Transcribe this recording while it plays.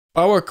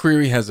Power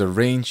Query has a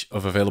range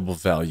of available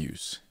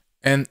values,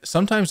 and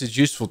sometimes it's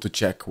useful to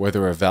check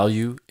whether a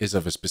value is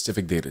of a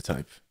specific data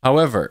type.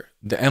 However,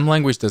 the M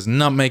language does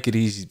not make it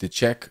easy to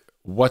check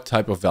what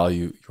type of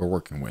value you're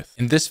working with.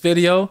 In this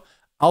video,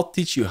 I'll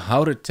teach you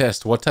how to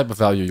test what type of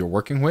value you're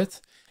working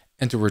with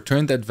and to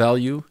return that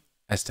value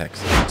as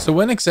text. So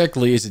when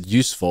exactly is it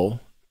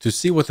useful to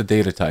see what the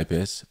data type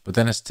is, but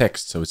then as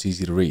text so it's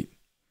easy to read?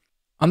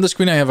 On the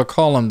screen I have a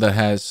column that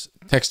has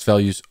text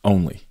values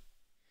only.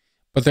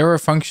 But there are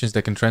functions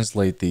that can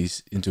translate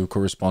these into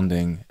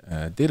corresponding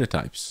data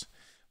types.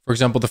 For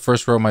example, the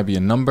first row might be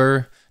a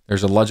number.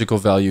 There's a logical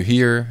value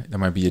here. There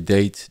might be a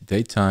date,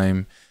 date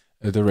time,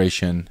 a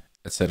duration,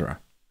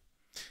 etc.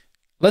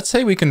 Let's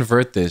say we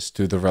convert this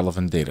to the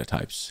relevant data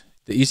types.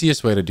 The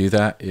easiest way to do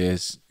that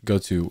is go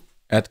to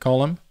Add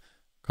Column,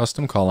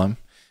 Custom Column,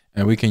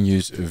 and we can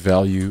use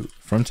value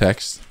from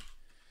text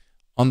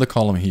on the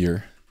column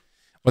here.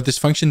 What this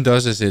function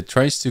does is it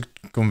tries to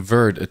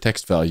convert a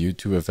text value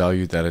to a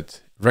value that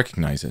it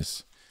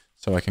recognizes.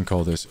 So I can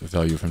call this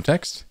value from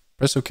text,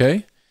 press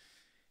OK.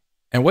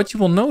 And what you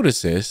will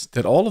notice is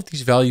that all of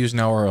these values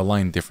now are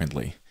aligned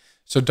differently.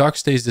 So doc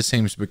stays the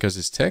same because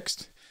it's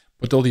text,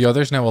 but all the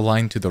others now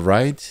align to the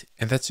right,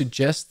 and that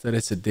suggests that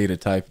it's a data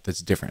type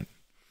that's different.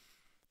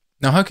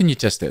 Now, how can you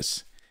test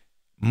this?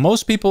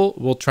 Most people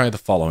will try the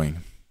following.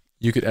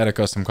 You could add a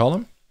custom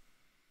column.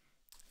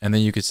 And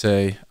then you could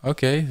say,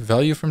 okay,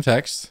 value from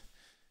text.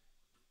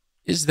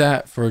 Is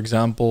that, for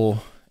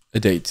example, a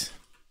date?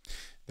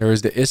 There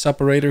is the is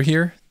operator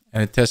here,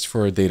 and it tests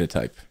for a data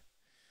type.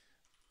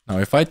 Now,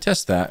 if I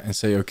test that and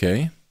say,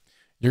 okay,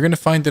 you're going to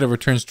find that it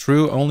returns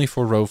true only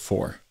for row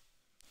 4.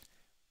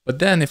 But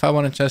then if I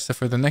want to test it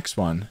for the next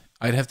one,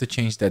 I'd have to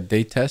change that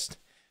date test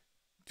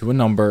to a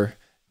number,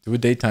 to a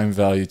datetime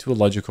value, to a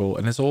logical,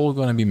 and it's all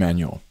going to be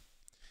manual.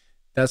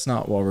 That's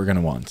not what we're going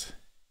to want.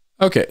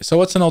 Okay, so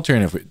what's an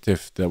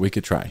alternative that we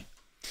could try?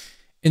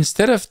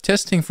 Instead of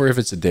testing for if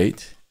it's a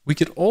date, we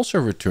could also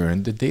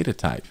return the data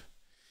type.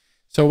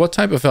 So what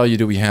type of value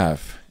do we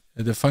have?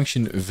 The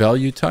function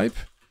value type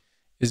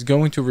is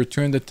going to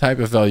return the type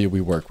of value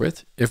we work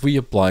with if we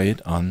apply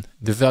it on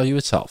the value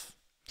itself.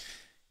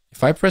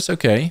 If I press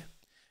OK,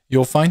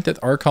 you'll find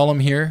that our column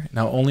here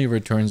now only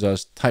returns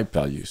us type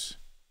values.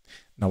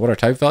 Now, what are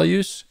type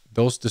values?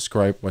 Those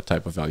describe what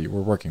type of value we're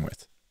working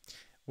with.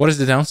 What is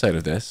the downside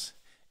of this?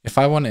 If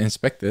I want to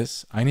inspect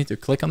this, I need to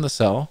click on the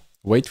cell,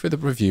 wait for the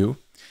preview,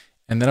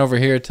 and then over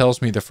here it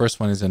tells me the first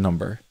one is a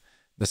number,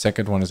 the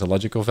second one is a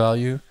logical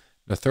value,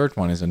 the third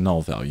one is a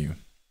null value.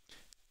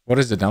 What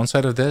is the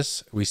downside of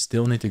this? We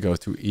still need to go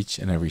through each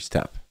and every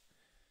step.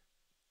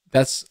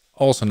 That's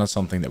also not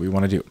something that we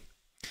want to do.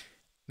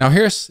 Now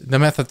here's the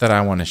method that I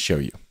want to show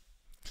you.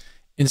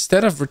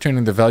 Instead of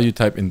returning the value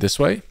type in this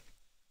way,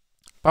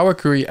 Power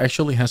Query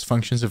actually has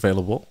functions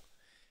available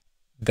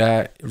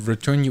that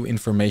return you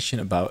information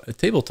about a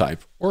table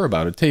type or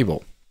about a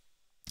table.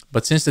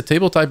 But since the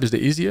table type is the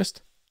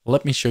easiest,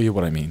 let me show you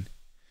what I mean.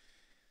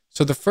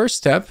 So the first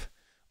step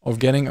of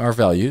getting our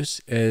values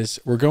is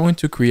we're going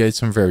to create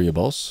some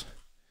variables.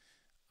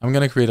 I'm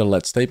going to create a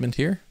let statement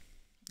here,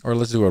 or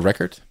let's do a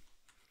record.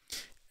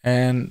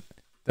 And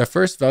the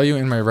first value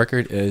in my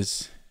record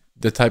is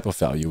the type of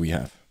value we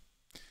have.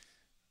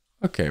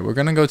 Okay, we're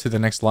going to go to the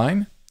next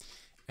line,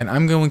 and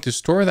I'm going to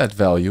store that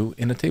value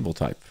in a table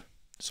type.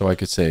 So I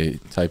could say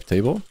type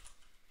table,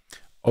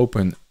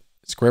 open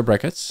square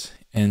brackets,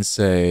 and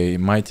say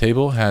my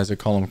table has a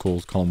column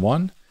called column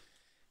 1,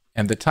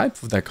 and the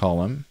type of that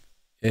column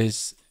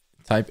is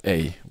type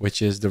A,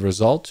 which is the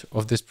result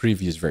of this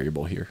previous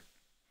variable here.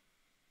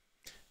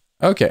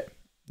 Okay,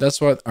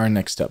 that's what our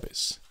next step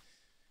is.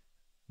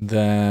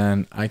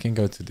 Then I can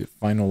go to the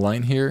final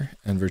line here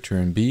and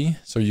return B,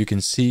 so you can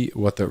see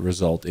what the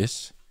result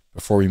is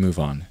before we move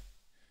on.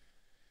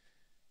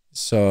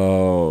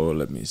 So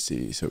let me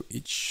see. So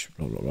each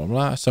blah, blah, blah,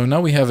 blah. So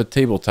now we have a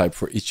table type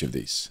for each of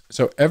these.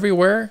 So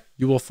everywhere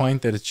you will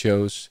find that it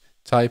shows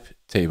type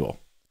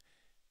table.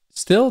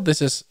 Still, this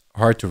is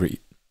hard to read.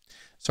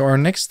 So our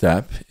next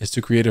step is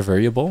to create a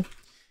variable,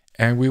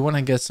 and we want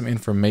to get some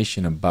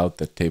information about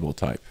the table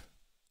type.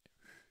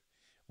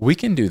 We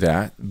can do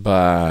that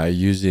by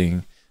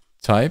using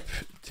type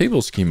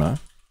table schema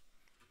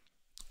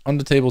on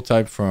the table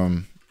type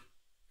from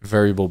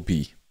variable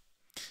B.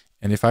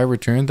 And if I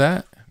return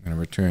that, I'm going to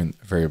return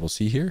variable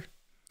C here.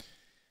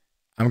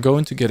 I'm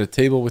going to get a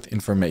table with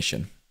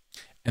information.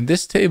 And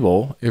this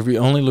table, if we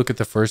only look at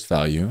the first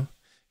value,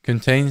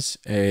 contains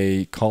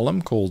a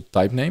column called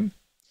type name,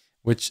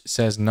 which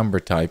says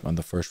number type on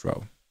the first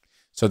row.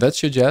 So that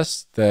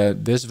suggests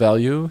that this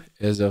value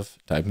is of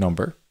type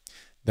number.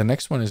 The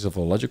next one is of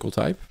a logical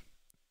type.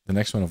 The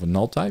next one of a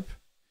null type,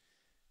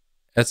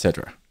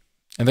 etc.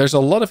 And there's a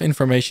lot of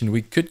information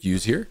we could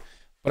use here,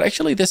 but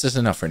actually this is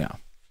enough for now.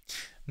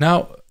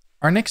 Now,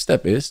 our next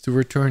step is to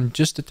return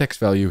just the text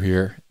value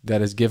here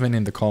that is given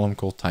in the column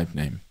called type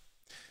name.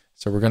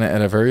 So we're going to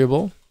add a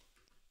variable,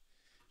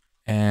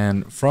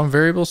 and from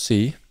variable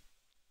C,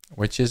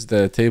 which is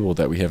the table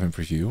that we have in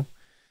preview,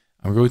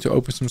 I'm going to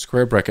open some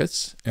square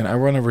brackets, and I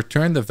want to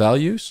return the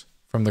values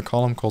from the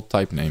column called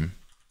type name.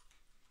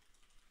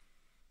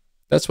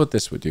 That's what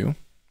this would do.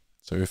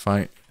 So if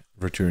I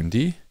return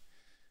D,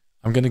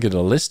 I'm going to get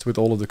a list with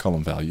all of the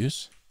column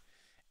values.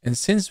 And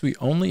since we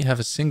only have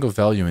a single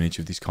value in each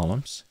of these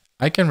columns,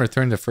 I can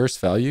return the first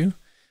value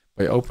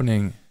by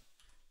opening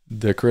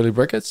the curly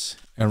brackets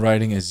and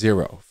writing a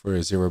 0 for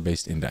a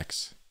zero-based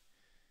index.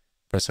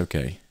 Press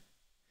OK.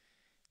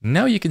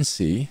 Now you can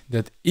see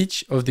that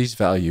each of these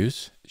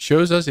values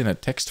shows us in a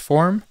text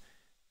form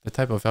the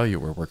type of value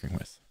we're working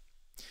with.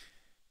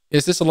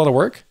 Is this a lot of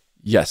work?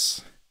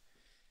 Yes.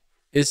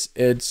 Is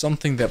it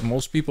something that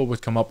most people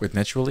would come up with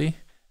naturally?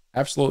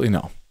 Absolutely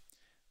no.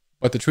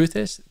 But the truth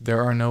is,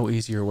 there are no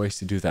easier ways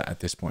to do that at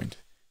this point.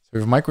 So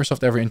if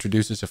Microsoft ever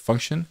introduces a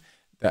function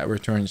that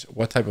returns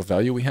what type of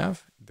value we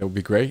have, that would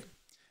be great.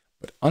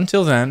 But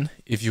until then,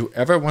 if you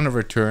ever want to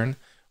return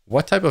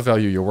what type of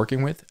value you're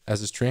working with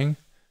as a string,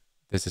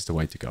 this is the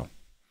way to go.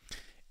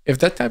 If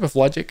that type of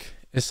logic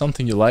is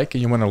something you like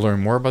and you want to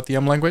learn more about the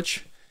M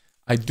language,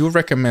 I do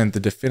recommend the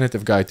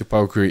definitive guide to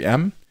Power Query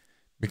M,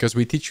 because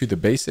we teach you the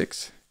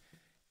basics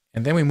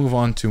and then we move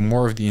on to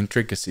more of the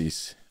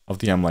intricacies of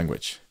the M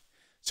language.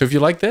 So if you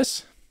like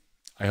this,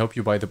 I hope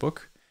you buy the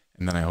book,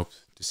 and then I hope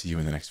to see you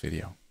in the next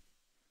video.